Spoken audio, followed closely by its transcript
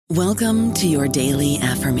Welcome to your daily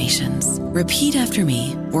affirmations. Repeat after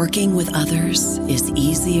me. Working with others is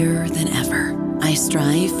easier than ever. I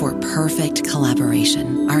strive for perfect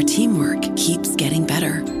collaboration. Our teamwork keeps getting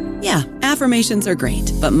better. Yeah, affirmations are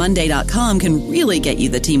great, but Monday.com can really get you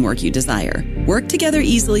the teamwork you desire. Work together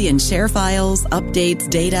easily and share files, updates,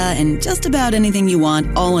 data, and just about anything you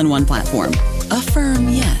want all in one platform. Affirm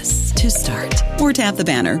yes to start, or tap the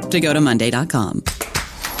banner to go to Monday.com.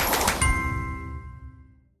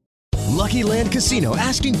 Lucky Land Casino,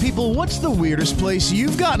 asking people, what's the weirdest place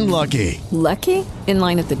you've gotten lucky? Lucky? In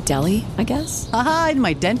line at the deli, I guess? Aha, in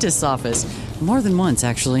my dentist's office. More than once,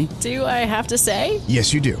 actually. Do I have to say?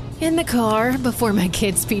 Yes, you do. In the car before my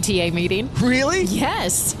kids' PTA meeting. Really?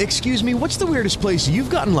 Yes. Excuse me, what's the weirdest place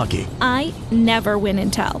you've gotten lucky? I never win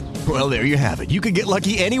and tell. Well, there you have it. You can get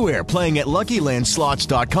lucky anywhere, playing at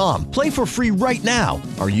LuckyLandSlots.com. Play for free right now.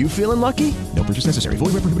 Are you feeling lucky? No purchase necessary.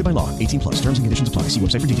 Void where prohibited by law. 18+. Terms and conditions apply. See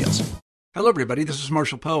website for details. Hello, everybody. This is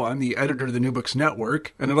Marshall Poe. I'm the editor of the New Books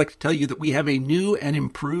Network, and I'd like to tell you that we have a new and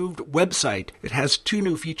improved website. It has 2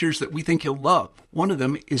 new features that we think you'll love. One of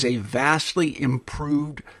them is a vastly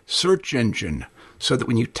improved search engine, so that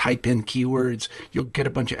when you type in keywords, you'll get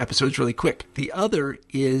a bunch of episodes really quick. The other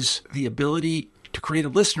is the ability to create a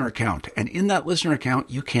listener account. And in that listener account,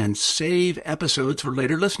 you can save episodes for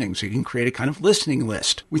later listening. So you can create a kind of listening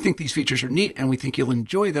list. We think these features are neat, and we think you'll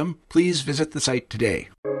enjoy them. Please visit the site today.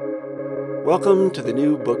 Welcome to the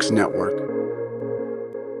New Books Network.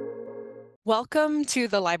 Welcome to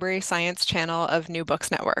the Library Science channel of New Books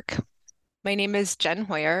Network. My name is Jen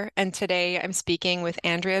Hoyer, and today I'm speaking with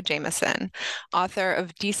Andrea Jamison, author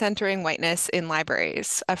of Decentering Whiteness in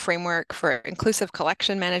Libraries, a framework for inclusive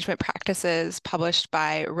collection management practices published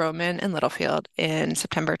by Rowman and Littlefield in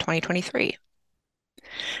September 2023.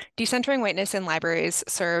 Decentering Whiteness in Libraries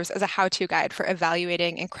serves as a how-to guide for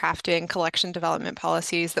evaluating and crafting collection development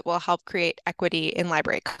policies that will help create equity in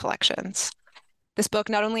library collections. This book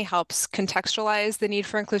not only helps contextualize the need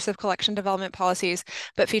for inclusive collection development policies,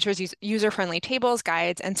 but features user-friendly tables,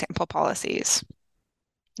 guides, and sample policies.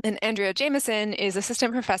 And Andrea Jamison is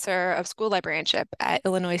assistant professor of school librarianship at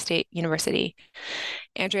Illinois State University.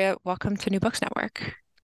 Andrea, welcome to New Books Network.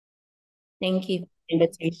 Thank you for the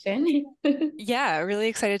invitation. Yeah, really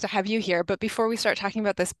excited to have you here. But before we start talking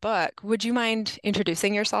about this book, would you mind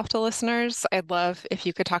introducing yourself to listeners? I'd love if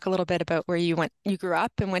you could talk a little bit about where you grew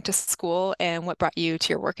up and went to school, and what brought you to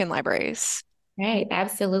your work in libraries. Right,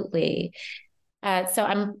 absolutely.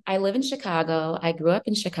 I live in Chicago. I grew up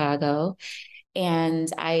in Chicago, and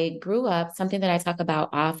I grew up, something that I talk about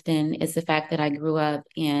often is the fact that I grew up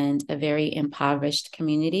in a very impoverished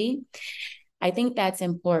community. I think that's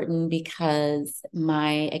important because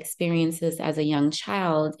my experiences as a young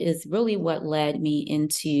child is really what led me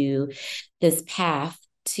into this path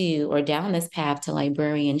down this path to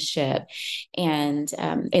librarianship. And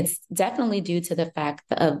it's definitely due to the fact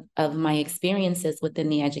of my experiences within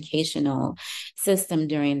the educational system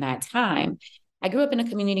during that time. I grew up in a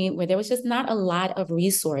community where there was just not a lot of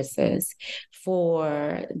resources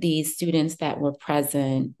for the students that were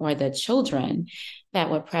present, or the children that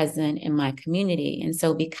were present in my community. And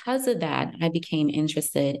so because of that, I became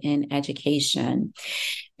interested in education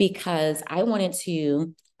because I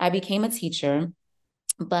became a teacher.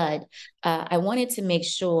 But I wanted to make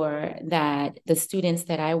sure that the students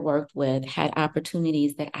that I worked with had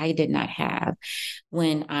opportunities that I did not have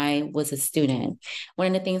when I was a student. One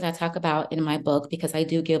of the things I talk about in my book, because I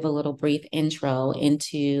do give a little brief intro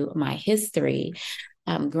into my history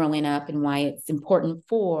growing up and why it's important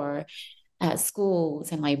for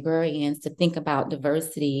schools and librarians to think about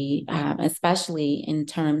diversity, especially in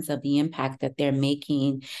terms of the impact that they're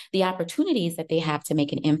making, the opportunities that they have to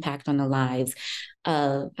make an impact on the lives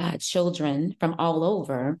of children from all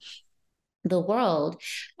over the world.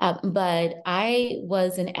 But I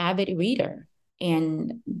was an avid reader,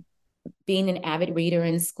 and being an avid reader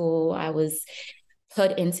in school, I was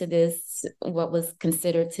put into this, what was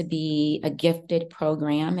considered to be a gifted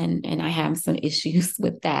program. And I have some issues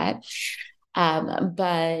with that.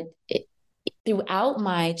 But throughout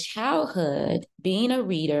my childhood, being a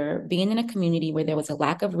reader, being in a community where there was a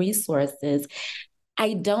lack of resources,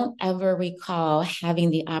 I don't ever recall having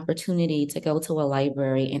the opportunity to go to a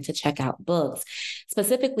library and to check out books,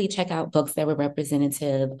 specifically check out books that were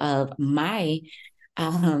representative of my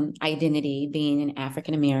identity, being an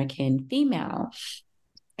African-American female.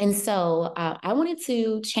 And so I wanted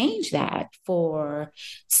to change that for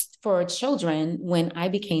children when I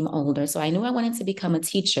became older. So I knew I wanted to become a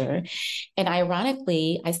teacher. And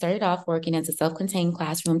ironically, I started off working as a self-contained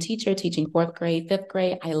classroom teacher, teaching 4th grade, 5th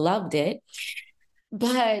grade. I loved it.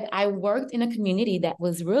 But I worked in a community that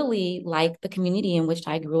was really like the community in which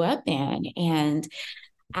I grew up in. And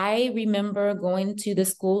I remember going to the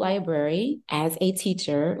school library as a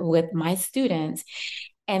teacher with my students,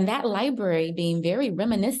 and that library being very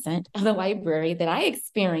reminiscent of the library that I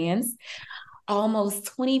experienced almost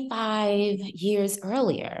 25 years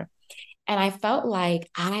earlier. And I felt like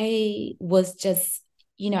I was just,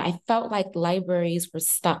 I felt like libraries were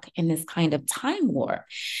stuck in this kind of time warp.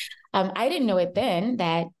 I didn't know it then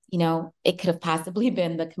that, it could have possibly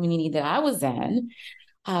been the community that I was in,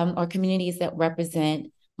 or communities that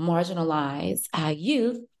represent marginalized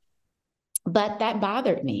youth, but that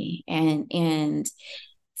bothered me. And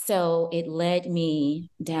so it led me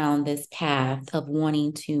down this path of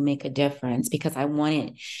wanting to make a difference because I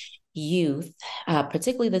wanted youth,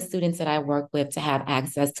 particularly the students that I work with, to have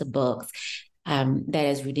access to books that,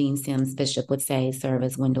 as Rudine Sims Bishop would say, serve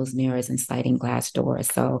as windows, mirrors, and sliding glass doors.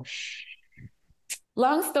 So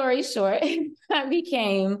long story short, I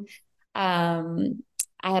became, I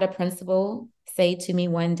had a principal say to me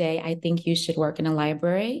one day, I think you should work in a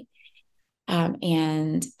library.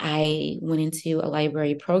 And I went into a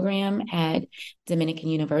library program at Dominican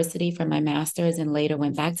University for my master's and later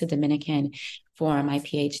went back to Dominican for my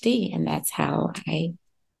PhD. And that's how I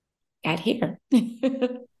got here.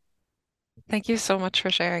 Thank you so much for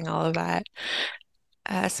sharing all of that.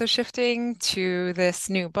 So shifting to this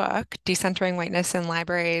new book, Decentering Whiteness in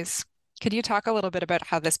Libraries, could you talk a little bit about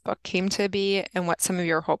how this book came to be and what some of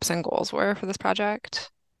your hopes and goals were for this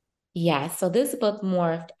project? Yeah, so this book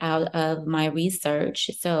morphed out of my research.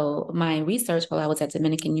 So my research while I was at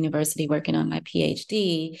Dominican University working on my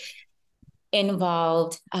PhD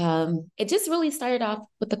involved, it just really started off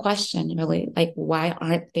with the question, really, like, why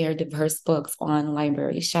aren't there diverse books on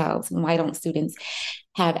library shelves? And why don't students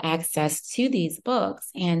have access to these books?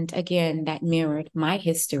 And again, that mirrored my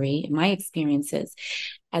history, my experiences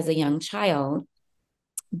as a young child.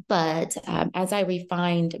 But as I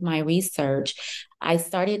refined my research, I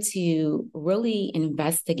started to really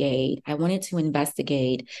investigate. I wanted to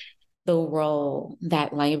investigate the role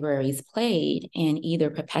that libraries played in either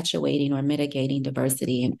perpetuating or mitigating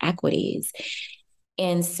diversity and equities.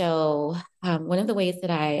 And so one of the ways that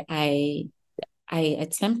I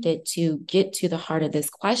attempted to get to the heart of this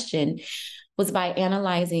question was by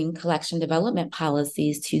analyzing collection development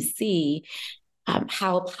policies to see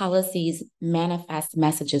how policies manifest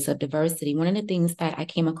messages of diversity. One of the things that I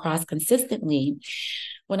came across consistently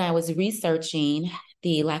when I was researching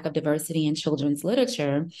the lack of diversity in children's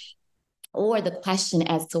literature, or the question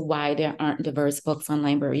as to why there aren't diverse books on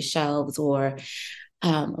library shelves, or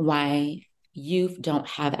why youth don't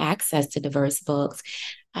have access to diverse books,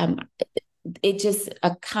 it just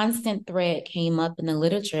a constant thread came up in the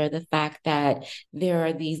literature, the fact that there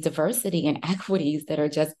are these diversity and equities that are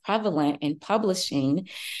just prevalent in publishing.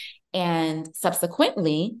 And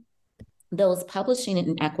subsequently, those publishing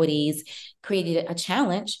inequities created a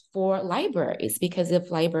challenge for libraries, because if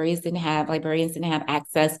librarians didn't have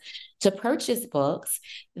access to purchase books,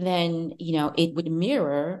 then it would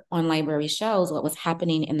mirror on library shelves what was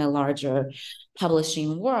happening in the larger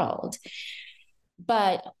publishing world.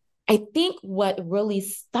 But I think what really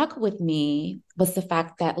stuck with me was the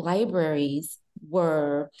fact that libraries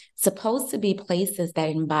were supposed to be places that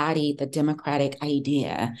embody the democratic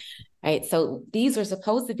idea, right? So these are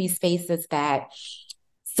supposed to be spaces that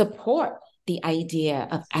support the idea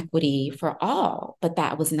of equity for all, but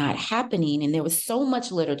that was not happening. And there was so much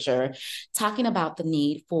literature talking about the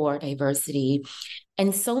need for diversity,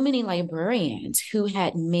 and so many librarians who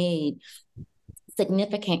had made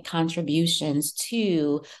significant contributions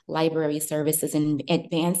to library services and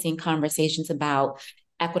advancing conversations about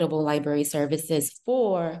equitable library services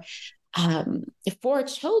for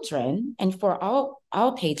children and for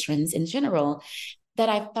all patrons in general, that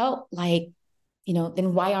I felt like,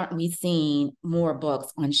 then why aren't we seeing more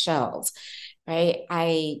books on shelves? Right.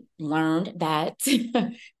 I learned that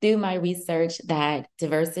through my research that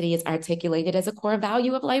diversity is articulated as a core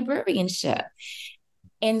value of librarianship.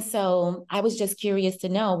 And so I was just curious to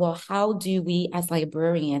know, well, how do we as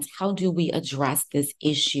librarians, how do we address this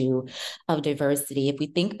issue of diversity? If we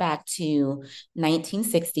think back to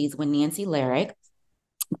 1960s when Nancy Lyric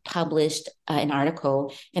published an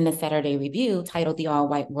article in the Saturday Review titled The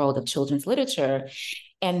All-White World of Children's Literature,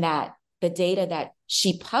 and that the data that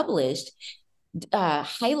she published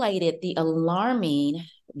highlighted the alarming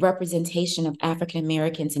representation of African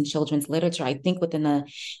Americans in children's literature. I think within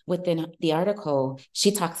the article,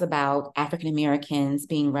 she talks about African Americans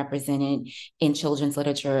being represented in children's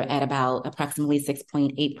literature at about approximately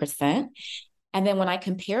 6.8%. And then when I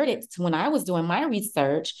compared it to when I was doing my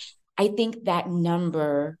research, I think that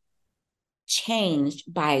number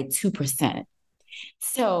changed by 2%.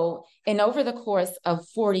 So, and over the course of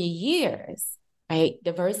 40 years, right,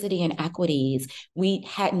 diversity and equities, we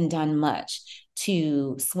hadn't done much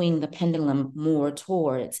to swing the pendulum more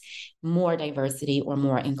towards more diversity or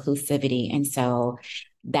more inclusivity. And so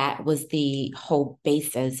that was the whole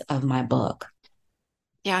basis of my book.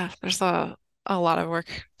 Yeah, there's a lot of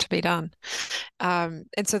work to be done. And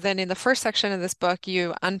so then in the first section of this book,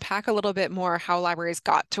 you unpack a little bit more how libraries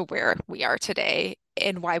got to where we are today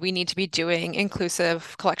and why we need to be doing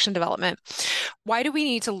inclusive collection development. Why do we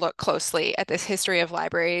need to look closely at this history of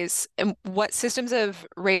libraries, and what systems of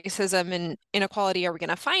racism and inequality are we going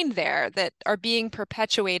to find there that are being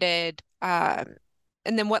perpetuated? And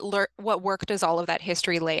then what work does all of that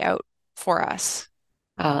history lay out for us?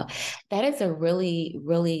 That is a really,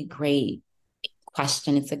 really great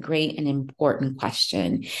question. It's a great and important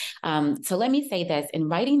question. So let me say this. In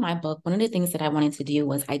writing my book, one of the things that I wanted to do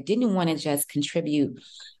was I didn't want to just contribute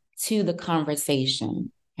to the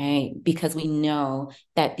conversation, right? Because we know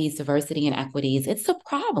that these diversity and equities, it's a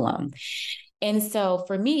problem. And so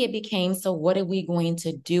for me, it became, so what are we going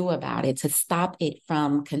to do about it to stop it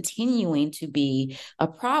from continuing to be a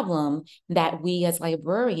problem that we as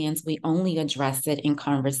librarians, we only address it in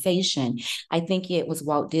conversation. I think it was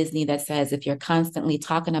Walt Disney that says, if you're constantly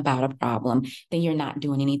talking about a problem, then you're not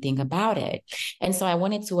doing anything about it. And so I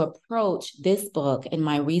wanted to approach this book and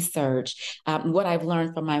my research, what I've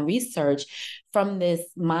learned from my research, from this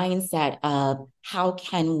mindset of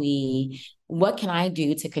what can I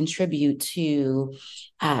do to contribute to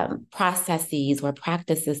processes or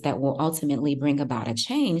practices that will ultimately bring about a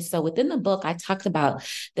change? So within the book, I talked about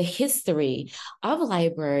the history of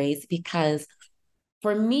libraries because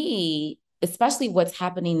for me, especially what's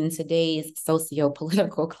happening in today's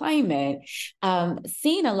socio-political climate,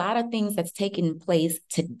 seeing a lot of things that's taking place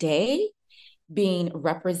today being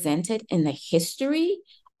represented in the history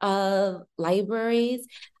of libraries.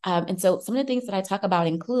 And so some of the things that I talk about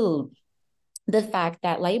include the fact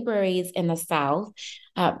that libraries in the South,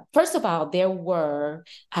 first of all, there was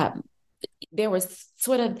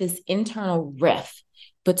sort of this internal rift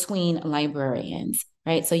between librarians,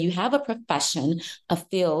 right? So you have a profession, a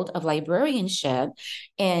field of librarianship,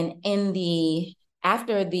 and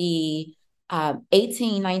after the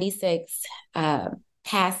 1896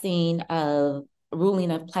 passing of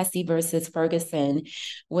ruling of Plessy versus Ferguson,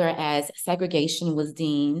 whereas segregation was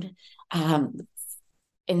deemed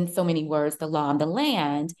in so many words, the law of the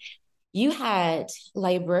land, you had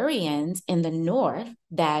librarians in the North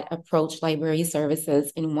that approached library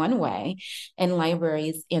services in one way, and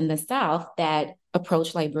libraries in the South that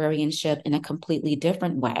approach librarianship in a completely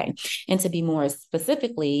different way. And to be more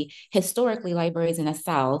specifically, historically, libraries in the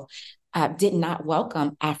South did not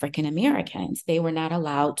welcome African Americans. They were not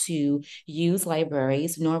allowed to use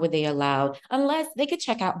libraries, nor were they allowed, unless they could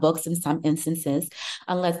check out books in some instances,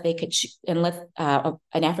 unless an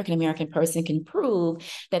African American person can prove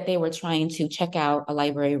that they were trying to check out a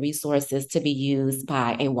library resources to be used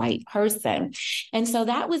by a white person. And so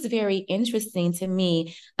that was very interesting to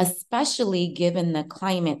me, especially given the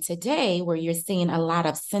climate today where you're seeing a lot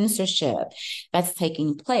of censorship that's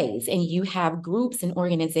taking place. And you have groups and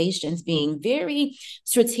organizations being very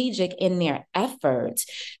strategic in their effort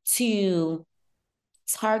to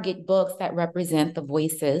target books that represent the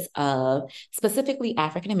voices of specifically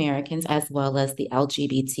African Americans as well as the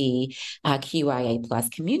LGBTQIA plus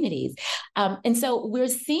communities. And so we're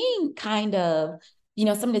seeing kind of,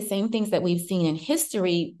 some of the same things that we've seen in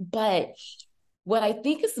history, but what I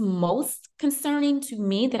think is most concerning to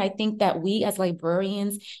me that I think that we as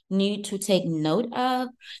librarians need to take note of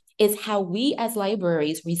is how we as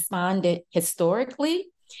libraries responded historically,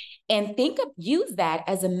 and use that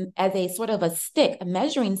as a sort of a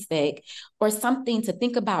measuring stick, or something to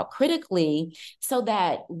think about critically, so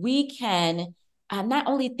that we can not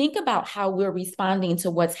only think about how we're responding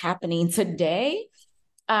to what's happening today,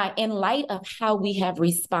 in light of how we have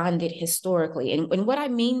responded historically. And what I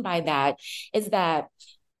mean by that is that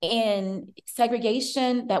in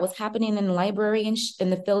segregation that was happening in the library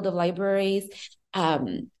in the field of libraries,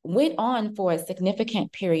 went on for a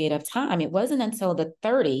significant period of time. It wasn't until the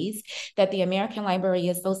 30s that the American Library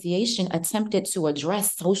Association attempted to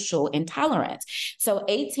address social intolerance. So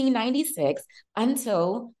 1896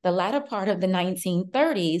 until the latter part of the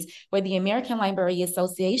 1930s, where the American Library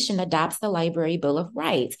Association adopts the Library Bill of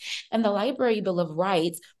Rights. And the Library Bill of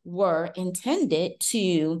Rights were intended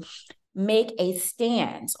to make a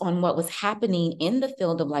stance on what was happening in the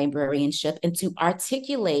field of librarianship and to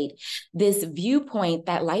articulate this viewpoint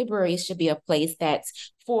that libraries should be a place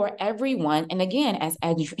that's for everyone. And again, as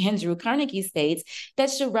Andrew Carnegie states, that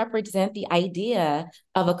should represent the idea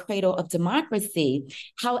of a cradle of democracy.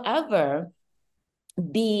 However,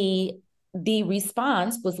 the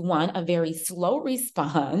response was, one, a very slow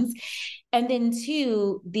response, and then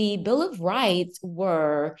two, the Bill of Rights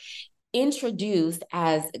were introduced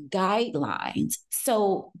as guidelines.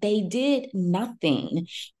 So they did nothing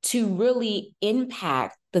to really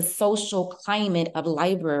impact the social climate of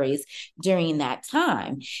libraries during that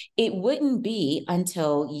time. It wouldn't be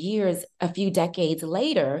until years, a few decades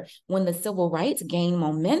later, when the civil rights gained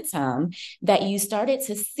momentum, that you started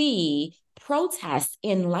to see protests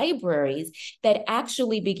in libraries that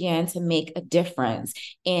actually began to make a difference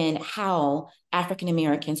in how African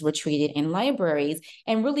Americans were treated in libraries,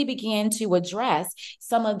 and really began to address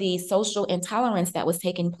some of the social intolerance that was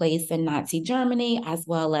taking place in Nazi Germany, as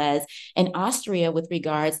well as in Austria with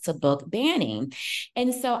regards to book banning.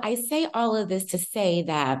 And so I say all of this to say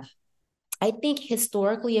that I think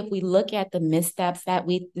historically, if we look at the missteps that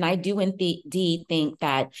and I do indeed think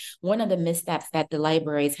that one of the missteps that the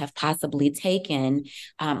libraries have possibly taken,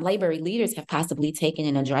 library leaders have possibly taken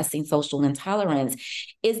in addressing social intolerance,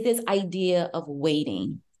 is this idea of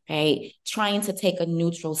waiting. Right? Trying to take a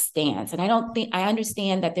neutral stance. And I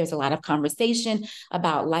understand that there's a lot of conversation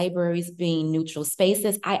about libraries being neutral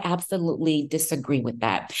spaces. I absolutely disagree with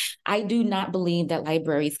that. I do not believe that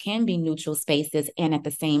libraries can be neutral spaces and at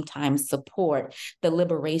the same time support the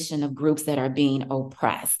liberation of groups that are being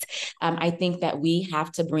oppressed. I think that we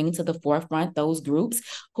have to bring to the forefront those groups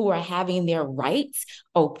who are having their rights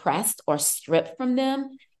oppressed or stripped from them,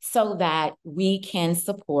 so that we can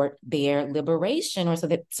support their liberation, or so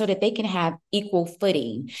that they can have equal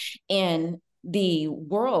footing in the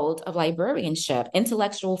world of librarianship.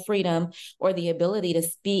 Intellectual freedom, or the ability to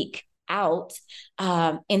speak out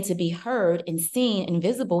and to be heard and seen and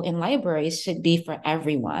visible in libraries, should be for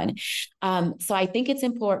everyone. So I think it's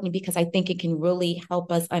important because I think it can really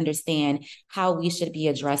help us understand how we should be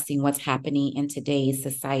addressing what's happening in today's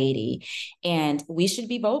society. And we should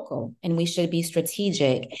be vocal and we should be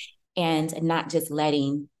strategic and not just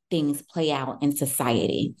letting things play out in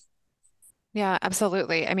society. Yeah,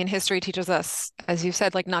 absolutely. I mean, history teaches us, as you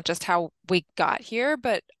said, like not just how we got here,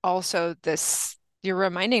 but also this. You're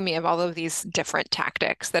reminding me of all of these different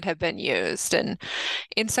tactics that have been used, and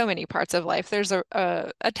in so many parts of life, there's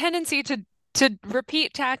a tendency to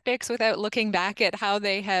repeat tactics without looking back at how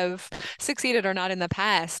they have succeeded or not in the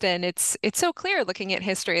past. And it's so clear looking at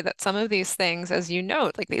history that some of these things, as you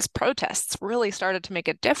note, like these protests, really started to make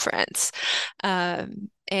a difference. And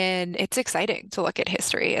it's exciting to look at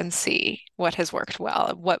history and see what has worked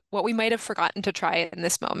well, what we might have forgotten to try in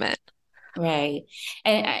this moment. Right.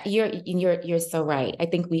 And you're so right. I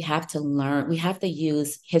think we have to learn, we have to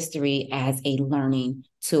use history as a learning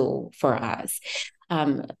tool for us.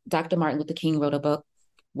 Dr. Martin Luther King wrote a book,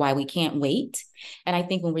 Why We Can't Wait. And I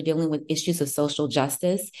think when we're dealing with issues of social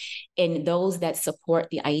justice and those that support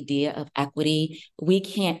the idea of equity, we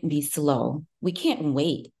can't be slow. We can't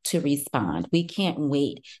wait to respond. We can't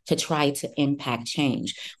wait to try to impact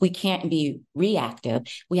change. We can't be reactive.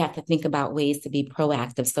 We have to think about ways to be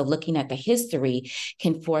proactive. So looking at the history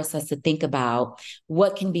can force us to think about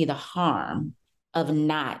what can be the harm of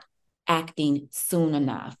not acting soon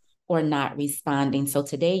enough or not responding. So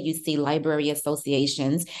today you see library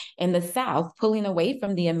associations in the South pulling away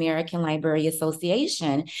from the American Library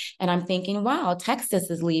Association. And I'm thinking, wow, Texas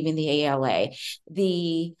is leaving the ALA.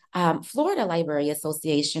 The Florida Library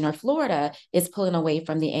Association, or Florida, is pulling away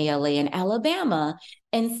from the ALA, in Alabama.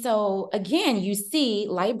 And so again, you see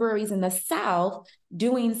libraries in the South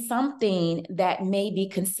doing something that may be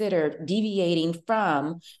considered deviating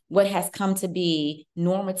from what has come to be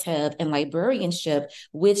normative in librarianship,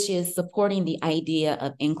 which is supporting the idea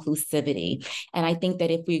of inclusivity. And I think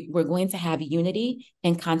that if we're going to have unity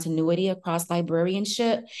and continuity across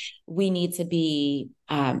librarianship, we need to be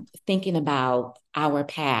thinking about our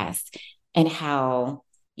past and how,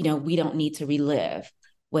 we don't need to relive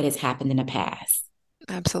what has happened in the past.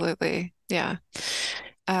 Absolutely. Yeah.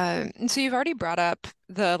 So you've already brought up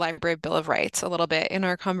the Library Bill of Rights a little bit in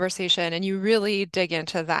our conversation, and you really dig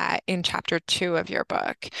into that in chapter 2 of your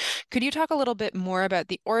book. Could you talk a little bit more about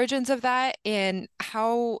the origins of that and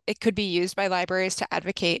how it could be used by libraries to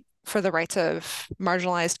advocate for the rights of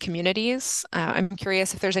marginalized communities? I'm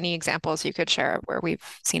curious if there's any examples you could share where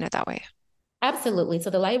we've seen it that way. Absolutely.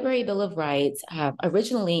 So the Library Bill of Rights,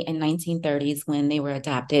 originally in 1930s when they were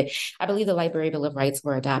adopted, I believe the Library Bill of Rights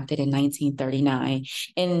were adopted in 1939.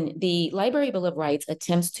 And the Library Bill of Rights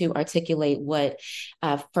attempts to articulate what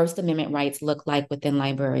First Amendment rights look like within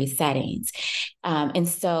library settings. And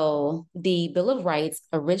so the Bill of Rights,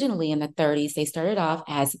 originally in the 30s, they started off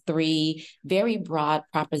as three very broad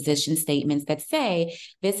proposition statements that say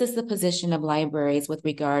this is the position of libraries with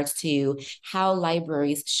regards to how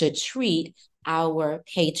libraries should treat our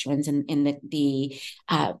patrons and the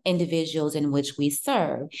individuals in which we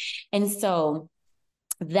serve. And so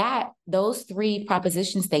that those three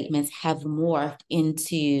proposition statements have morphed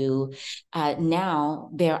into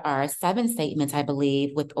now there are 7 statements, I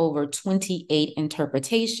believe, with over 28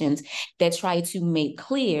 interpretations that try to make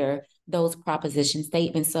clear those proposition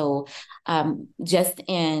statements. So just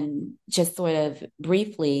sort of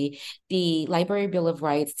briefly, the Library Bill of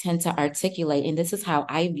Rights tend to articulate, and this is how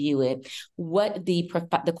I view it, what the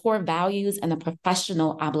core values and the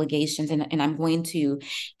professional obligations, and I'm going to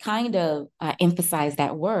kind of emphasize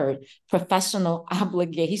that word, professional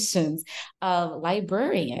obligations of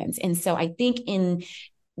librarians. And so I think in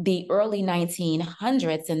the early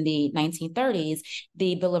 1900s and the 1930s,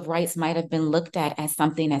 the Bill of Rights might have been looked at as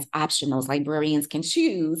something as optional. Librarians can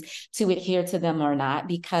choose to adhere to them or not,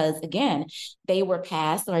 because again, they were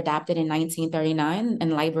passed or adopted in 1939,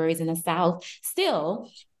 and libraries in the South still,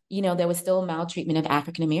 there was still maltreatment of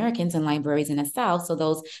African Americans in libraries in the South. So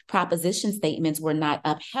those proposition statements were not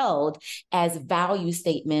upheld as value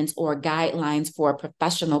statements or guidelines for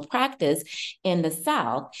professional practice in the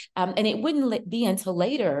South. And it wouldn't be until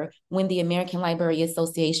later when the American Library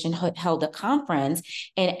Association held a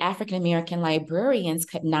conference and African American librarians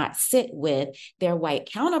could not sit with their white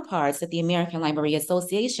counterparts that the American Library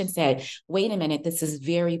Association said, wait a minute, this is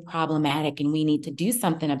very problematic and we need to do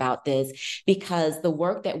something about this, because the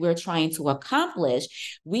work that we're trying to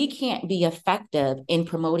accomplish, we can't be effective in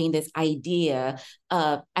promoting this idea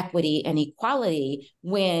of equity and equality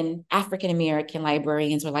when African American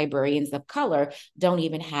librarians or librarians of color don't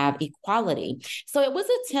even have equality. So it was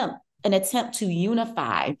an attempt to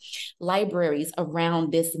unify libraries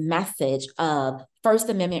around this message of First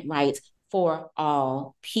Amendment rights for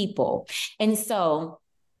all people. And so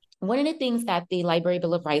one of the things that the Library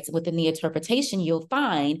Bill of Rights, within the interpretation, you'll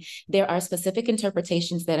find there are specific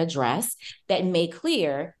interpretations that make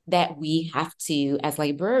clear that we have to, as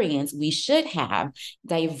librarians, we should have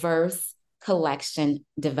diverse collection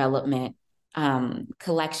development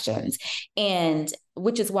collections. And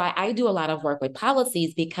which is why I do a lot of work with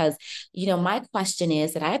policies, because, my question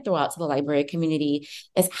is that I throw out to the library community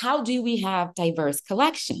is, how do we have diverse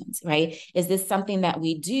collections, right? Is this something that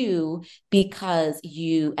we do because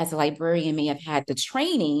you, as a librarian, may have had the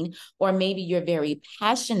training, or maybe you're very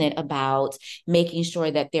passionate about making sure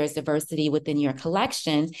that there's diversity within your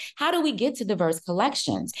collections? How do we get to diverse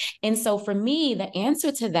collections? And so for me, the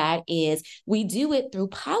answer to that is we do it through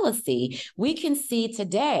policy. We can see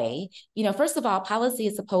today, first of all, policy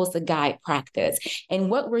is supposed to guide practice.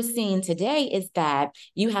 And what we're seeing today is that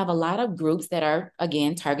you have a lot of groups that are,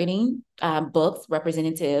 again, targeting books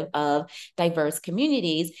representative of diverse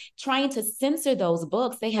communities, trying to censor those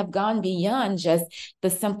books. They have gone beyond just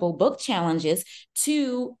the simple book challenges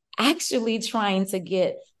to actually trying to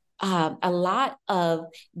get a lot of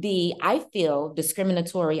the, I feel,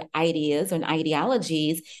 discriminatory ideas and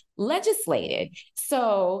ideologies legislated.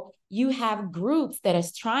 So you have groups that are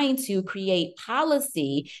trying to create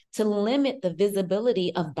policy to limit the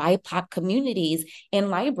visibility of BIPOC communities in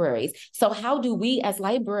libraries. So how do we, as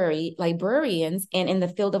librarians and in the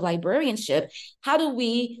field of librarianship, how do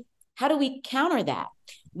we counter that?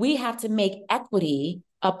 We have to make equity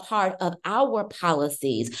a part of our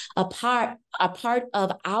policies, a part of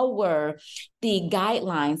the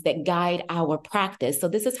guidelines that guide our practice. So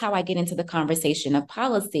this is how I get into the conversation of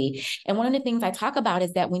policy. And one of the things I talk about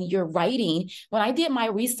is that when I did my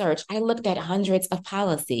research, I looked at hundreds of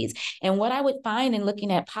policies. And what I would find in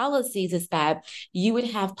looking at policies is that you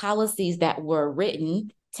would have policies that were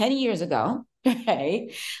written 10 years ago,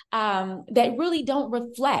 right? That really don't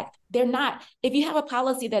reflect. They're not, if you have a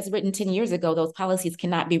policy that's written 10 years ago, those policies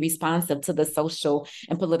cannot be responsive to the social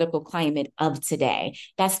and political climate of today.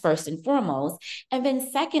 That's first and foremost. And then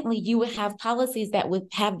secondly, you would have policies that would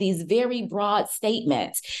have these very broad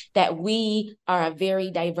statements that we are a very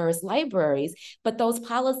diverse libraries, but those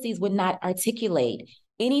policies would not articulate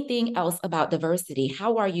anything else about diversity.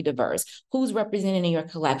 How are you diverse? Who's represented in your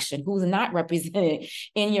collection? Who's not represented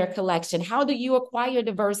in your collection? How do you acquire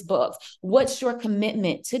diverse books? What's your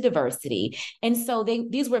commitment to diversity? And so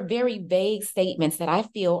these were very vague statements that I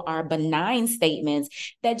feel are benign statements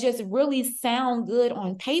that just really sound good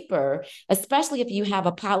on paper, especially if you have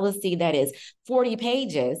a policy that is 40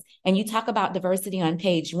 pages and you talk about diversity on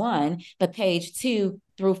page 1, but page 2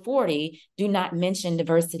 through 40 do not mention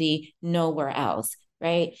diversity nowhere else.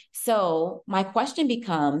 Right. So my question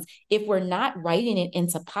becomes, if we're not writing it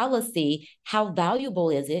into policy, how valuable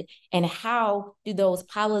is it? And how do those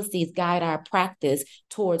policies guide our practice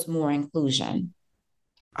towards more inclusion?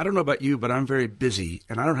 I don't know about you, but I'm very busy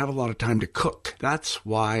and I don't have a lot of time to cook. That's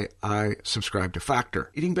why I subscribe to Factor.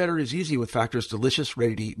 Eating better is easy with Factor's delicious,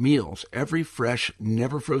 ready-to-eat meals. Every fresh,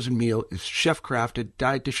 never frozen meal is chef-crafted,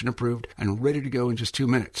 dietitian approved, and ready to go in just 2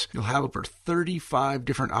 minutes. You'll have over 35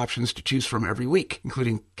 different options to choose from every week,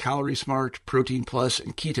 including Calorie Smart, Protein Plus,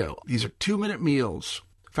 and Keto. These are 2-minute meals.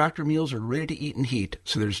 Factor meals are ready to eat and heat,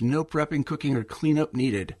 so there's no prepping, cooking, or cleanup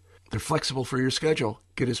needed. They're flexible for your schedule.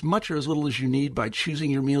 Get as much or as little as you need by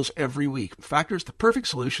choosing your meals every week. Factor is the perfect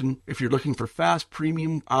solution if you're looking for fast,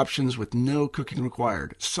 premium options with no cooking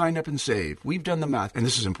required. Sign up and save. We've done the math, and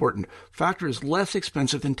this is important. Factor is less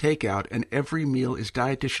expensive than takeout, and every meal is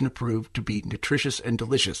dietitian approved to be nutritious and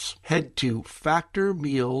delicious. Head to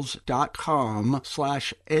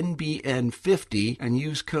factormeals.com/NBN50 and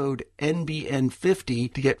use code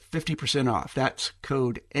NBN50 to get 50% off. That's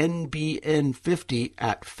code NBN50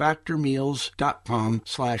 at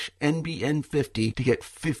factormeals.com/NBN50 to get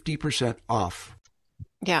 50% off.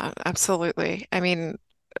 Yeah, absolutely. I mean,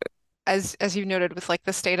 as you noted, with like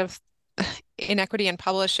the state of inequity in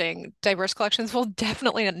publishing, diverse collections will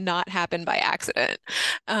definitely not happen by accident.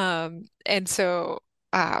 And so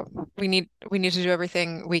we need to do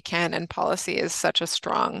everything we can, and policy is such a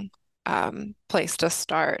strong place to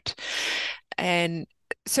start. And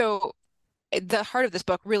so the heart of this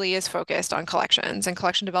book really is focused on collections and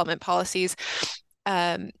collection development policies.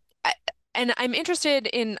 And I'm interested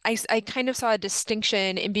in, I kind of saw a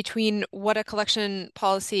distinction in between what a collection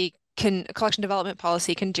development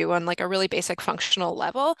policy can do on like a really basic functional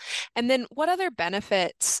level, and then what other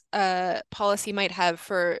benefits policy might have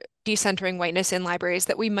for decentering whiteness in libraries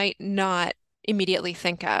that we might not immediately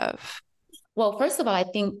think of. Well, first of all, I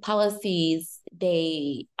think policies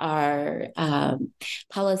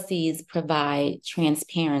provide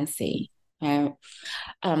transparency. Right?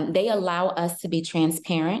 They allow us to be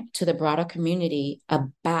transparent to the broader community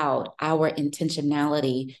about our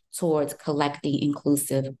intentionality towards collecting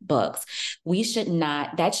inclusive books.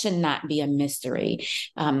 That should not be a mystery.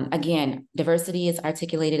 Again, diversity is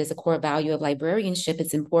articulated as a core value of librarianship.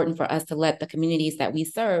 It's important for us to let the communities that we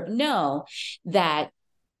serve know that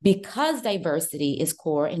because diversity is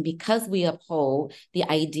core and because we uphold the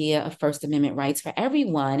idea of First Amendment rights for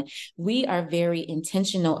everyone, we are very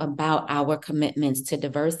intentional about our commitments to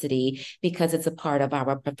diversity because it's a part of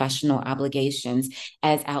our professional obligations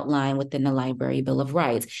as outlined within the Library Bill of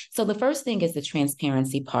Rights. So the first thing is the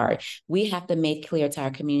transparency part. We have to make clear to our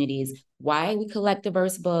communities why we collect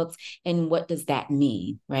diverse books and what does that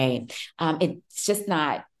mean, right? It's just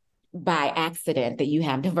not by accident that you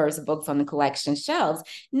have diverse books on the collection shelves.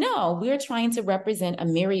 No, we're trying to represent a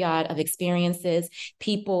myriad of experiences,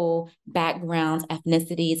 people, backgrounds,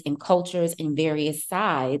 ethnicities, and cultures in various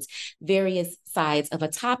sides of a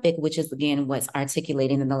topic, which is, again, what's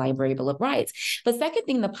articulated in the Library Bill of Rights. The second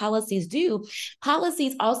thing the policies do,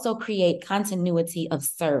 policies also create continuity of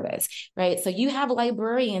service, right? So you have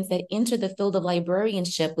librarians that enter the field of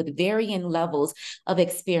librarianship with varying levels of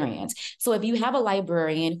experience. So if you have a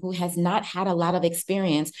librarian who has not had a lot of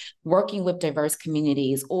experience working with diverse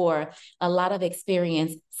communities or a lot of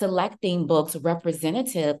experience selecting books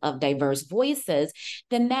representative of diverse voices,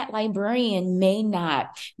 then that librarian may not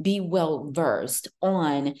be well versed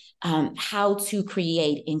on how to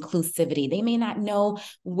create inclusivity. They may not know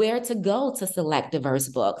where to go to select diverse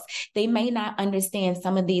books. They may not understand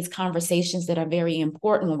some of these conversations that are very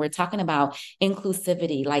important when we're talking about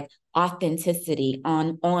inclusivity, like authenticity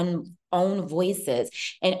on own voices,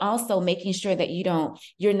 and also making sure that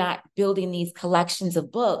you're not building these collections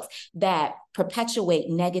of books that perpetuate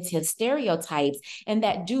negative stereotypes and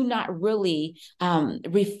that do not really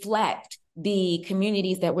reflect the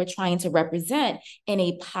communities that we're trying to represent in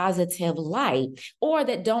a positive light, or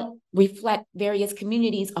that don't reflect various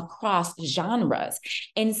communities across genres.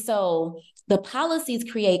 And so the policies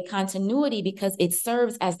create continuity because it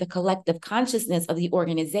serves as the collective consciousness of the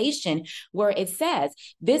organization, where it says,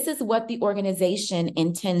 this is what the organization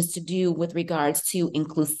intends to do with regards to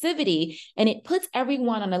inclusivity. And it puts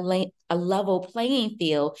everyone on a level playing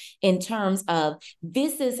field in terms of,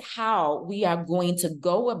 this is how we are going to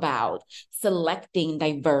go about selecting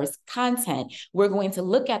diverse content. We're going to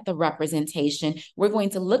look at the representation. We're going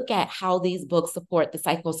to look at how these books support the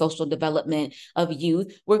psychosocial development of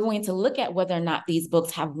youth. We're going to look at whether or not these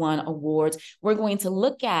books have won awards. We're going to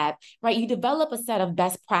look at, right, you develop a set of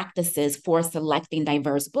best practices for selecting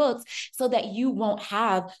diverse books so that you won't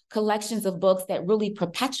have collections of books that really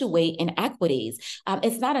perpetuate inequities.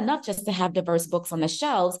 It's not enough just to have diverse books on the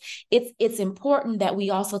shelves. It's important that we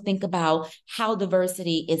also think about how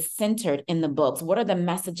diversity is centered in the books. What are the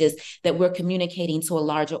messages that we're communicating to a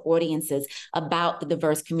larger audiences about the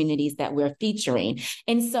diverse communities that we're featuring?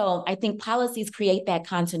 And so I think policies create that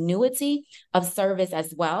continuity of service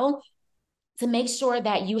as well, to make sure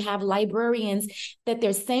that you have librarians that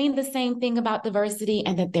they're saying the same thing about diversity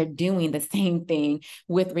and that they're doing the same thing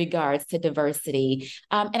with regards to diversity.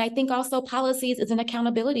 And I think also policies is an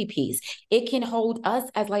accountability piece. It can hold us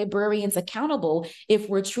as librarians accountable if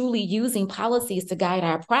we're truly using policies to guide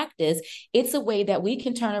our practice. It's a way that we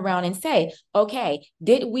can turn around and say, okay,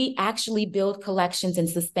 did we actually build collections and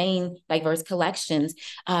sustain diverse collections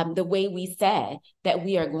the way we said that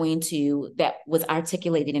we are going to, that was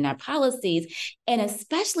articulated in our policies? And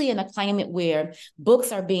especially in a climate where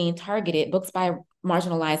books are being targeted, books by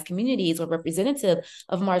marginalized communities or representative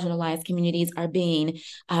of marginalized communities are being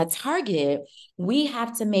targeted, we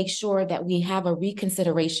have to make sure that we have a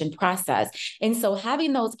reconsideration process. And so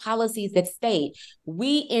having those policies that state,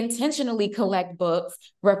 we intentionally collect books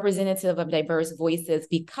representative of diverse voices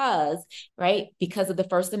because, right, because of the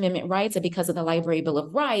First Amendment rights or because of the Library Bill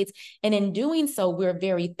of Rights. And in doing so, we're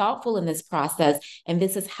very thoughtful in this process, and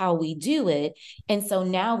this is how we do it. And so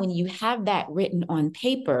now when you have that written on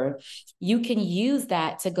paper, you can use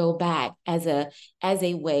that to go back as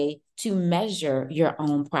a way to measure your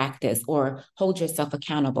own practice or hold yourself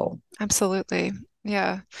accountable. Absolutely.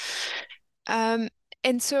 Yeah. And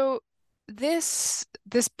so this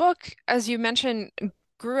book, as you mentioned,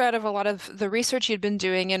 grew out of a lot of the research you'd been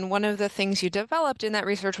doing, and one of the things you developed in that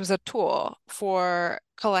research was a tool for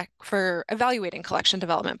evaluating collection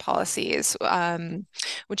development policies,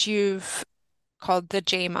 which you've called the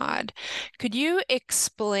JMOD. Could you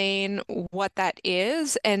explain what that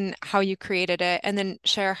is and how you created it, and then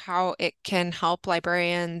share how it can help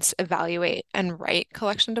librarians evaluate and write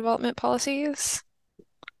collection development policies?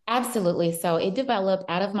 Absolutely. So it developed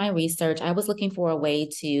out of my research. I was looking for a way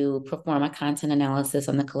to perform a content analysis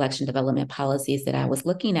on the collection development policies that I was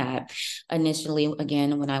looking at initially,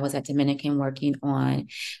 again, when I was at Dominican working on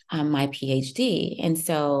my PhD. And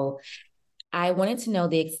so I wanted to know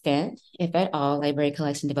the extent, if at all, library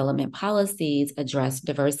collection development policies address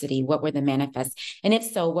diversity. What were the manifest, and if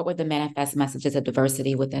so, what were the manifest messages of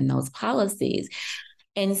diversity within those policies?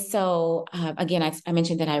 And so, again, I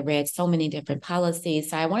mentioned that I read so many different policies.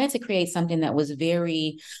 So I wanted to create something that was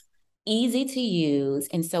very easy to use.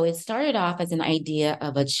 And so it started off as an idea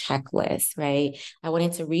of a checklist, right? I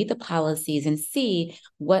wanted to read the policies and see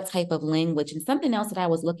what type of language. And something else that I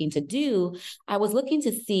was looking to do, I was looking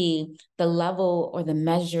to see the level or the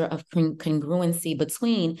measure of congruency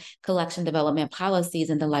between collection development policies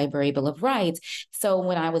and the Library Bill of Rights. So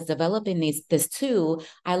when I was developing this tool,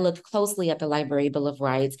 I looked closely at the Library Bill of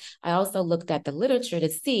Rights. I also looked at the literature to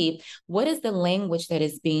see what is the language that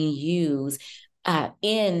is being used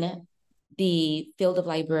in the field of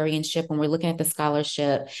librarianship, when we're looking at the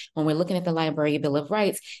scholarship, when we're looking at the Library Bill of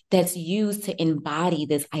Rights, that's used to embody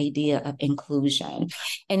this idea of inclusion.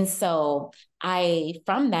 And so I,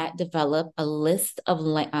 from that, developed a list of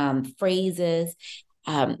phrases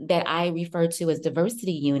that I refer to as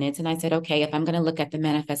diversity units. And I said, okay, if I'm going to look at the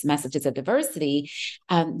manifest messages of diversity,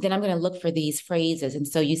 then I'm going to look for these phrases. And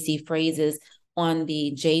so you see phrases on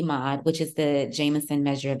the JMOD, which is the Jamison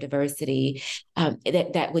measure of diversity,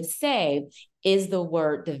 that would say, is the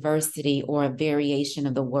word diversity or a variation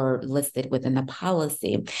of the word listed within the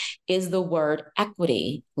policy? Is the word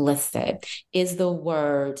equity listed? Is the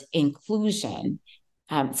word inclusion?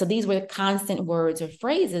 So these were constant words or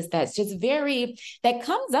phrases that's just that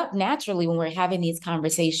comes up naturally when we're having these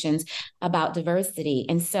conversations about diversity.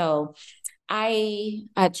 And so I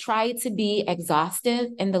try to be exhaustive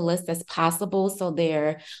in the list as possible. So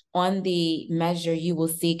there on the measure, you will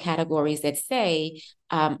see categories that say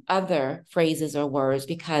other phrases or words,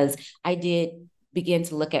 because I did begin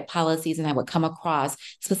to look at policies and I would come across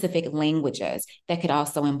specific languages that could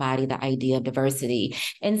also embody the idea of diversity.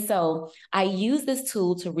 And so I use this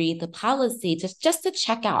tool to read the policy just to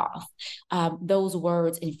check off those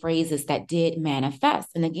words and phrases that did manifest.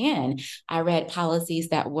 And again, I read policies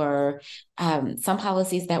that were some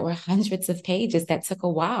policies that were hundreds of pages that took a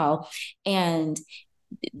while. And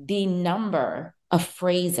the number of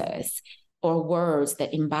phrases or words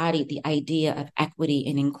that embodied the idea of equity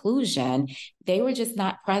and inclusion, they were just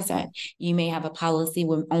not present. You may have a policy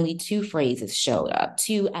where only 2 phrases showed up,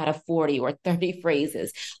 2 out of 40 or 30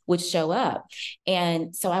 phrases would show up.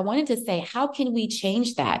 And so I wanted to say, how can we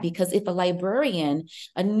change that? Because if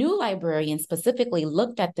a new librarian specifically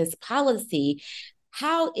looked at this policy,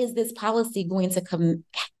 how is this policy going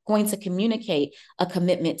to communicate a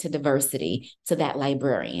commitment to diversity to that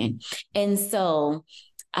librarian? And so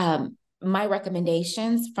my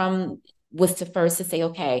recommendations was to say,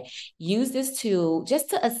 okay, use this tool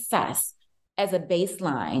just to assess as a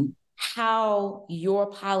baseline how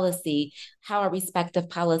a respective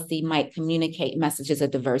policy might communicate messages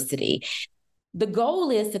of diversity. The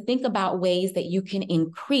goal is to think about ways that you can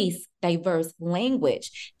increase diverse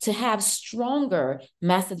language to have stronger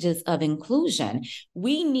messages of inclusion.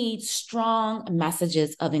 We need strong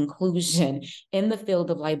messages of inclusion in the field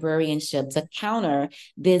of librarianship to counter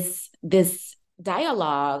this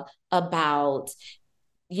dialogue about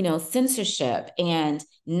censorship and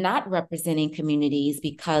not representing communities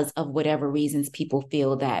because of whatever reasons people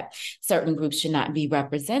feel that certain groups should not be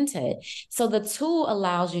represented. So the tool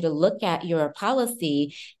allows you to look at your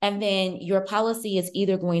policy, and then your policy is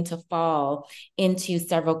either going to fall into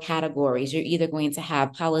several categories. You're either going to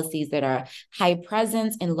have policies that are high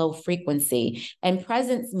presence and low frequency. And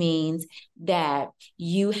presence means that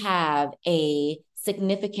you have a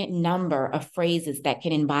significant number of phrases that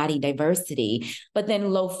can embody diversity. But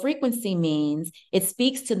then low frequency means it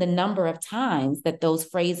speaks to the number of times that those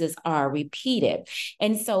phrases are repeated.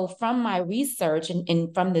 And so from my research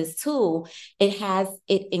and from this tool,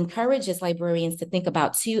 it encourages librarians to think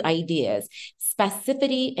about 2 ideas: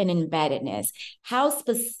 specificity and embeddedness. How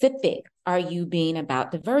specific are you being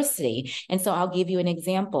about diversity? And so I'll give you an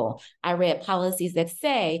example. I read policies that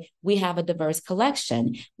say we have a diverse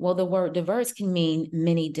collection. Well, the word diverse can mean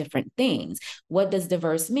many different things. What does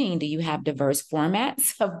diverse mean? Do you have diverse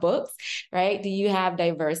formats of books, right? Do you have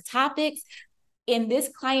diverse topics? In this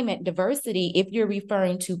climate, diversity, if you're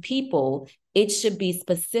referring to people, it should be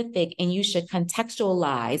specific, and you should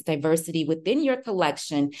contextualize diversity within your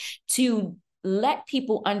collection to let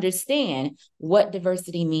people understand what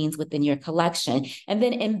diversity means within your collection. And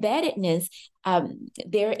then embeddedness,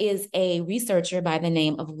 there is a researcher by the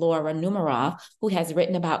name of Laura Numeroff who has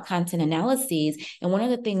written about content analyses. And one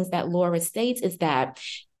of the things that Laura states is that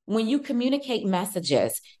when you communicate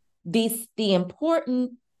messages, the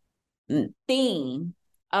important theme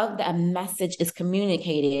of the message is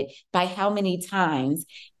communicated by how many times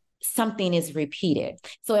something is repeated.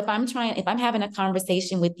 So if I'm having a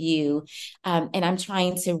conversation with you and I'm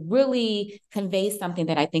trying to really convey something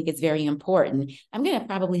that I think is very important, I'm going to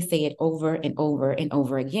probably say it over and over and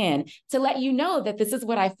over again to let you know that this is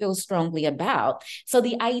what I feel strongly about. So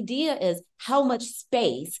the idea is, how much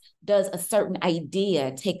space does a certain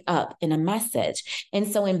idea take up in a message? And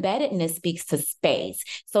so embeddedness speaks to space.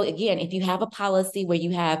 So again, if you have a policy where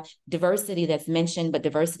you have diversity that's mentioned, but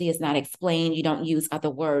diversity is not explained, you don't use other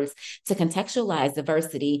words to contextualize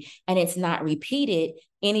diversity, and it's not repeated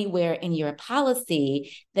anywhere in your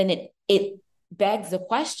policy, then it begs the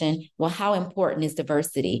question, well, how important is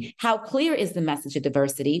diversity? How clear is the message of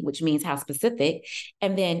diversity, which means how specific?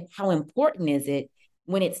 And then how important is it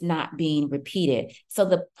when it's not being repeated? So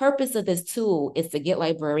the purpose of this tool is to get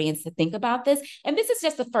librarians to think about this. And this is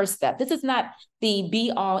just the first step. This is not the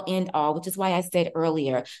be all end all, which is why I said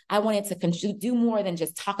earlier, I wanted to do more than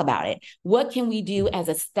just talk about it. What can we do as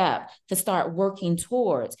a step to start working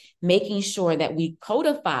towards making sure that we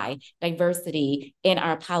codify diversity in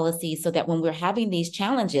our policies so that when we're having these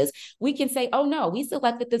challenges, we can say, oh no, we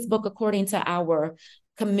selected this book according to our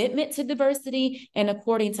commitment to diversity and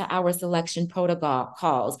according to our selection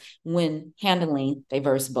protocols when handling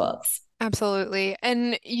diverse books. Absolutely.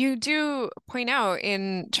 And you do point out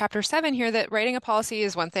in chapter 7 here that writing a policy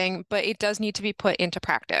is one thing, but it does need to be put into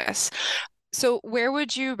practice. So where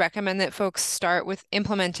would you recommend that folks start with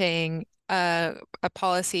implementing a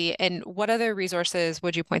policy, and what other resources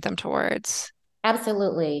would you point them towards?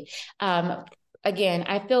 Absolutely. again,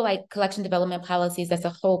 I feel like collection development policies, that's the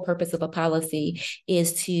whole purpose of a policy,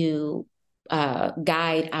 is to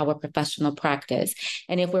guide our professional practice.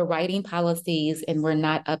 And if we're writing policies and we're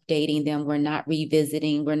not updating them, we're not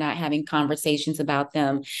revisiting, we're not having conversations about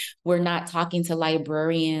them, we're not talking to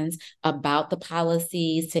librarians about the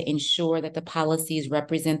policies to ensure that the policies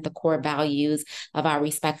represent the core values of our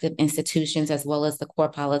respective institutions, as well as the core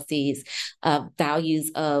policies of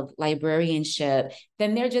values of librarianship,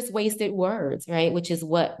 then they're just wasted words, right? Which is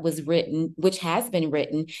what was written, which has been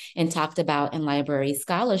written and talked about in library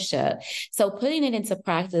scholarship. So putting it into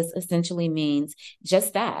practice essentially means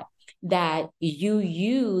just that you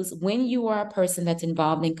use, when you are a person that's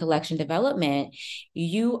involved in collection development,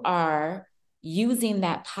 you are using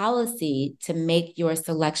that policy to make your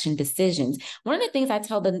selection decisions. One of the things I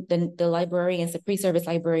tell the librarians, the pre-service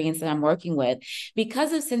librarians that I'm working with,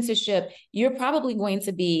 because of censorship, you're probably going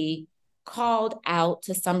to be called out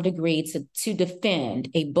to some degree to defend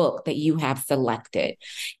a book that you have selected.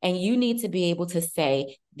 And you need to be able to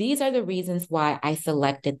say, these are the reasons why I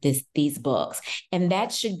selected these books. And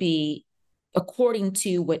that should be according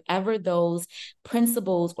to whatever those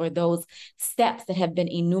principles or those steps that have been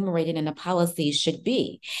enumerated in the policy should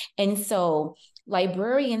be. And so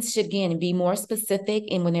librarians should, again, be more specific.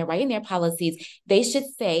 And when they're writing their policies, they should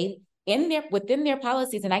say within their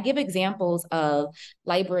policies, and I give examples of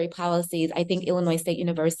library policies. I think Illinois State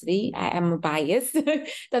University, I am biased,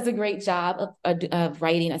 does a great job of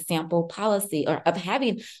writing a sample policy, or of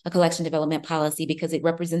having a collection development policy, because it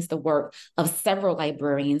represents the work of several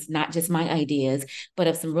librarians, not just my ideas, but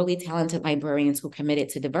of some really talented librarians who committed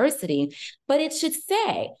to diversity. But it should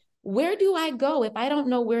say, where do I go if I don't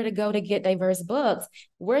know where to go to get diverse books?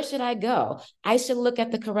 Where should I go? I should look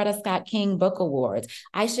at the Coretta Scott King Book Awards.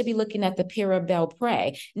 I should be looking at the Pura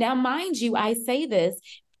Belpré. Now, mind you, I say this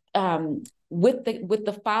with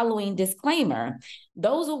the following disclaimer.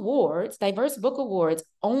 Those awards, diverse book awards,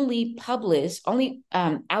 only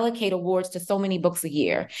allocate awards to so many books a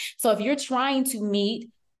year. So if you're trying to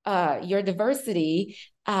meet your diversity,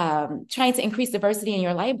 trying to increase diversity in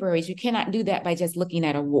your libraries, you cannot do that by just looking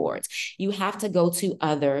at awards. You have to go to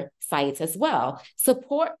other sites as well.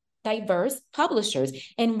 Support diverse publishers.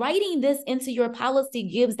 And writing this into your policy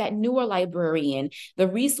gives that newer librarian the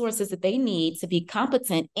resources that they need to be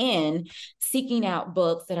competent in seeking out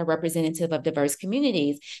books that are representative of diverse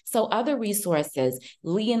communities. So other resources,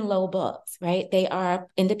 Lee and Low Books, right? They are an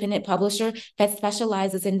independent publisher that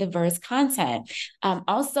specializes in diverse content.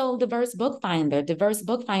 Also, Diverse Book Finder. Diverse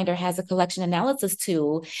Book Finder has a collection analysis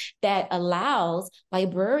tool that allows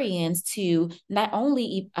librarians to not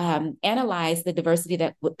only analyze the diversity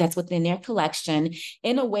that's within their collection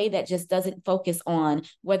in a way that just doesn't focus on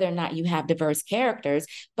whether or not you have diverse characters,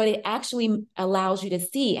 but it actually allows you to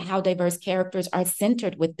see how diverse characters are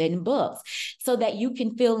centered within books so that you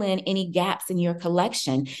can fill in any gaps in your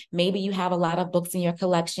collection. Maybe you have a lot of books in your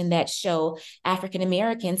collection that show African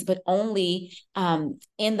Americans, but only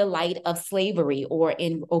in the light of slavery or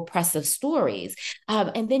in oppressive stories.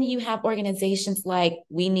 And then you have organizations like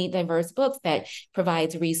We Need Diverse Books that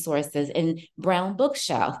provides resources, and Brown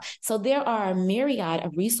Bookshelf. So there are a myriad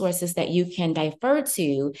of resources that you can defer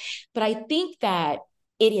to, but I think that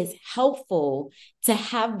it is helpful to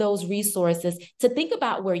have those resources, to think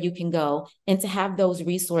about where you can go, and to have those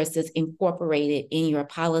resources incorporated in your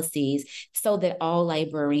policies so that all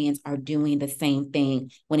librarians are doing the same thing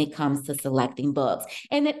when it comes to selecting books.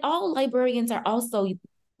 And that all librarians are also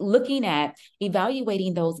looking at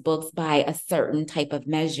evaluating those books by a certain type of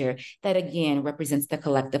measure that, again, represents the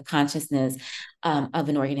collective consciousness of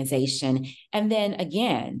an organization. And then,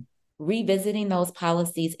 again, revisiting those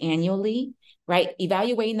policies annually, right?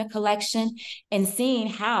 Evaluating the collection and seeing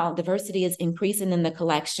how diversity is increasing in the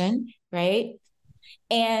collection, right?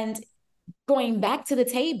 And going back to the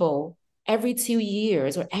table every 2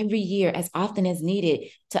 years or every year, as often as needed,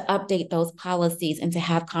 to update those policies and to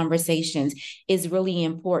have conversations is really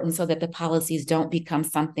important so that the policies don't become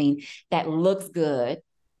something that looks good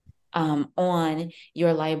on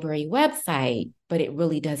your library website, but it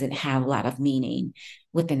really doesn't have a lot of meaning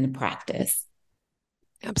within the practice.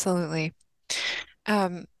 Absolutely.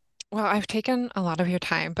 Well, I've taken a lot of your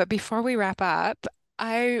time, but before we wrap up,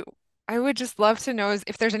 I would just love to know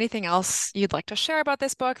if there's anything else you'd like to share about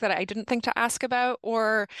this book that I didn't think to ask about,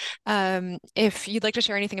 or if you'd like to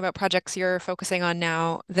share anything about projects you're focusing on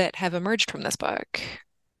now that have emerged from this book.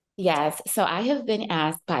 Yes. So I have been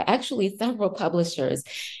asked by actually several publishers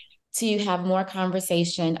to have more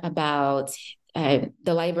conversation about the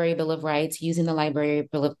Library Bill of Rights, using the Library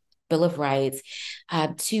Bill of Rights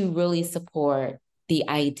to really support the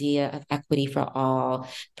idea of equity for all,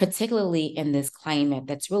 particularly in this climate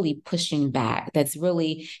that's really pushing back, that's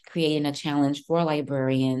really creating a challenge for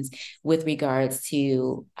librarians with regards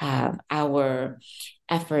to our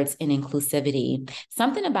efforts in inclusivity.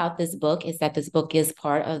 Something about this book is that this book is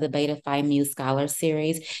part of the Beta Phi Mu Scholar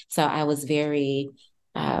series. So I was very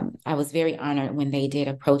honored when they did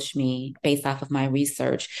approach me based off of my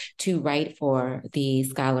research to write for the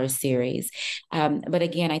Scholar series. But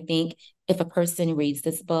again, I think if a person reads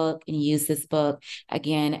this book and uses this book,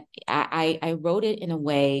 again, I wrote it in a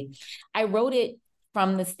way, I wrote it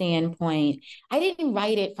from the standpoint, I didn't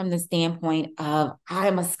write it from the standpoint of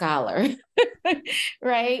I'm a scholar,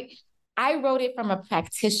 right? I wrote it from a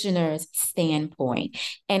practitioner's standpoint.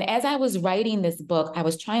 And as I was writing this book, I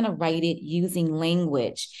was trying to write it using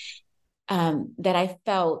language that I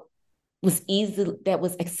felt was easy, that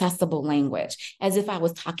was accessible language, as if I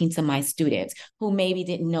was talking to my students who maybe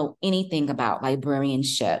didn't know anything about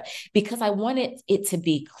librarianship, because I wanted it to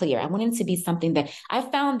be clear. I wanted it to be something that I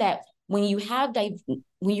found that when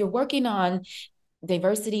you're working on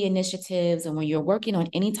diversity initiatives and when you're working on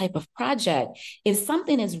any type of project, if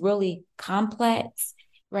something is really complex,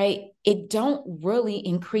 right, it don't really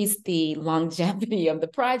increase the longevity of the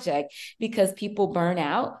project because people burn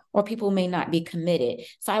out or people may not be committed.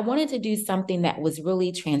 So I wanted to do something that was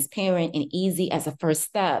really transparent and easy as a first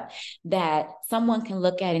step that someone can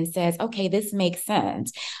look at and says, okay, this makes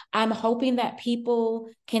sense. I'm hoping that people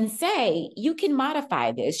can say, you can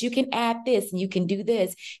modify this, you can add this, and you can do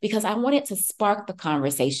this, because I want it to spark the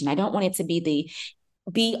conversation. I don't want it to be the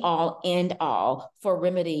be all end all for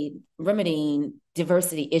remedying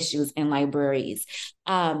diversity issues in libraries.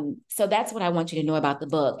 So that's what I want you to know about the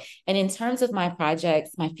book. And in terms of my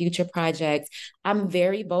projects, my future projects, I'm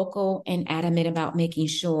very vocal and adamant about making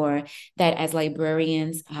sure that as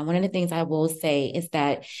librarians, one of the things I will say is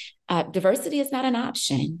that diversity is not an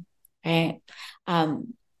option, right?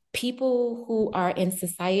 People who are in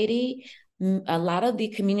society, a lot of the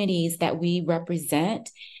communities that we represent,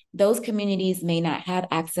 those communities may not have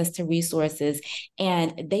access to resources,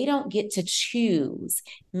 and they don't get to choose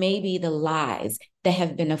maybe the lives that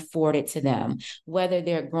have been afforded to them, whether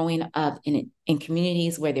they're growing up in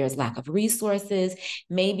communities where there's lack of resources.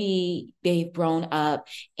 Maybe they've grown up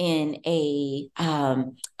in a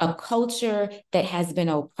culture that has been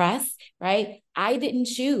oppressed, right? I didn't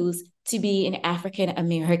choose to be an African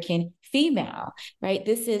American female, right?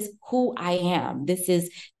 This is who I am. This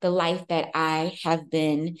is the life that I have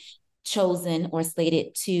been chosen or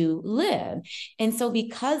slated to live. And so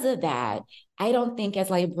because of that, I don't think as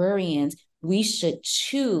librarians, we should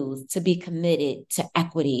choose to be committed to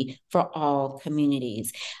equity for all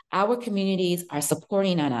communities. Our communities are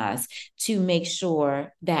supporting on us to make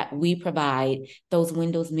sure that we provide those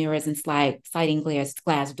windows, mirrors, and sliding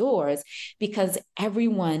glass doors, because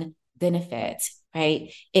everyone benefits,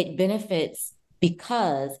 right? It benefits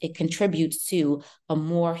because it contributes to a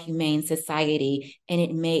more humane society, and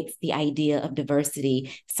it makes the idea of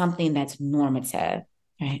diversity something that's normative,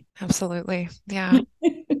 right? Absolutely. Yeah.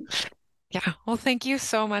 Yeah. Well, thank you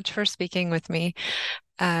so much for speaking with me.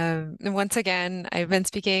 Once again, I've been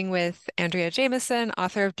speaking with Andrea Jamison,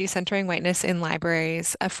 author of Decentering Whiteness in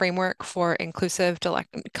Libraries, a framework for inclusive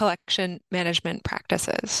collection management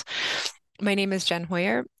practices. My name is Jen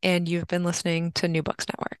Hoyer, and you've been listening to New Books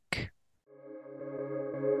Network.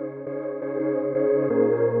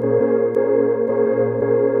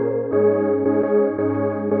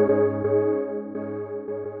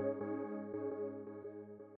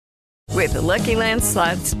 With the Lucky Land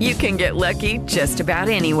Slots, you can get lucky just about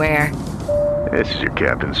anywhere. This is your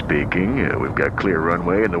captain speaking. We've got clear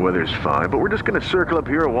runway and the weather's fine, but we're just going to circle up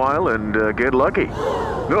here a while and get lucky.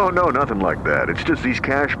 No, nothing like that. It's just these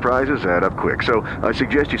cash prizes add up quick. So I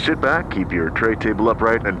suggest you sit back, keep your tray table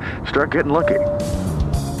upright, and start getting lucky.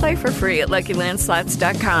 Play for free at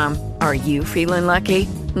LuckyLandSlots.com. Are you feeling lucky?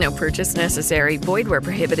 No purchase necessary. Void where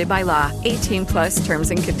prohibited by law. 18+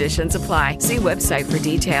 terms and conditions apply. See website for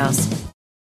details.